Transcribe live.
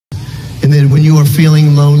are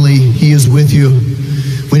feeling lonely, He is with you.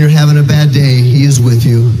 When you're having a bad day, He is with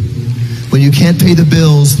you. When you can't pay the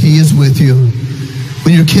bills, He is with you.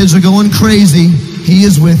 When your kids are going crazy, He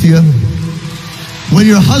is with you. When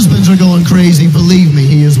your husbands are going crazy, believe me,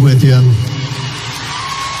 He is with you.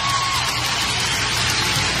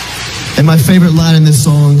 And my favorite line in this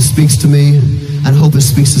song speaks to me, and I hope it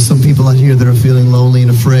speaks to some people out here that are feeling lonely and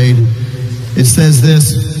afraid. It says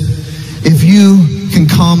this: if you can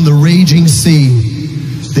calm the raging sea,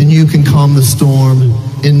 then you can calm the storm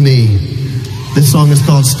in me. This song is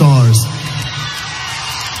called Stars.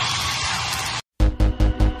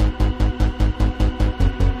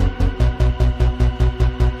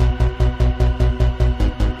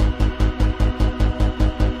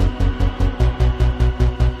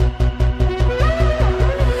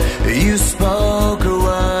 You spoke a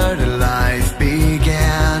word and life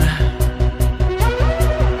began.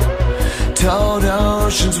 Told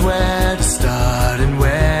oceans where to start and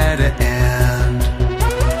where to end.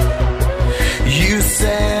 You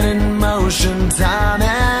set in motion time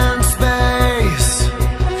and space,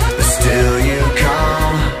 but still you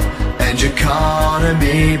come and you call to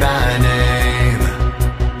me by name.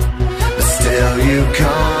 But still you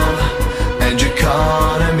come and you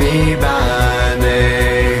call to me by name.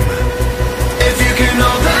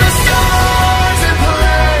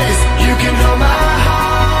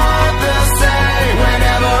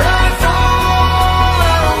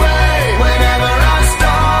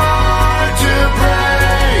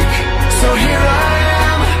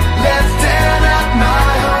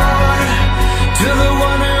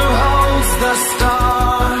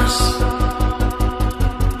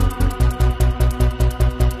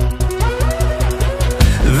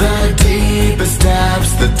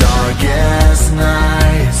 The darkest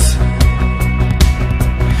nights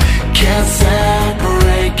can't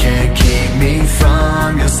separate, can't keep me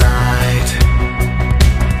from your sight.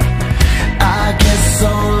 I get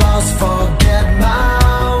so lost, forget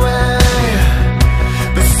my way,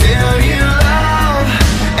 but still you love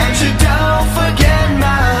and you don't forget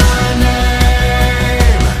my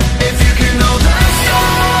name. If you can know the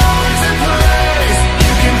stars in place,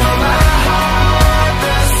 you can know my heart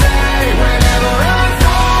the same. Whenever I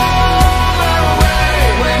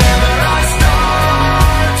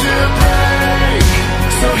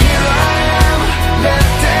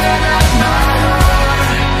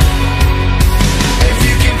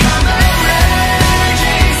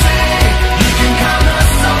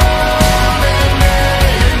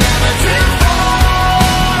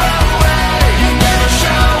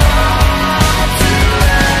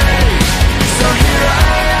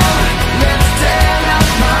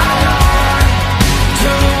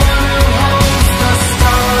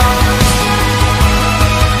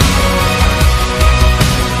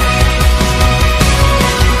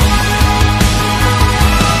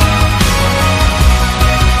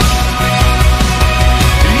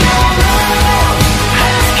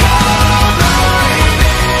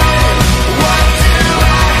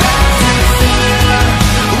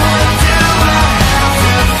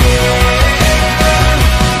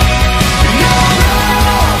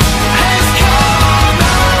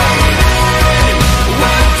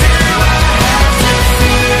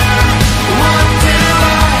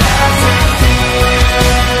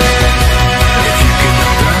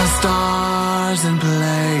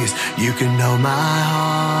you can know my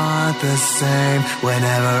heart the same.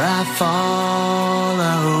 Whenever I fall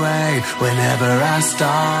away, whenever I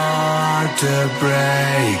start to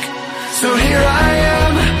break. So here I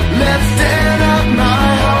am, lifting up my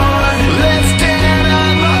heart, lifting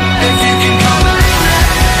up my heart. If you can call my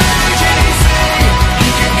raging sea,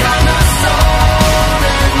 you can call my soul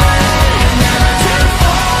in me. You're never too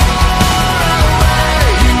far away,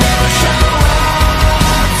 you never show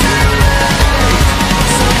up too late.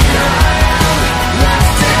 So here I am,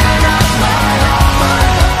 lifting up my heart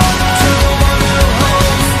to the one who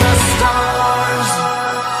holds the stars.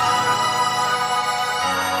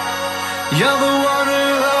 You're the one who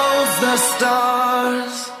holds the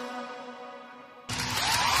stars.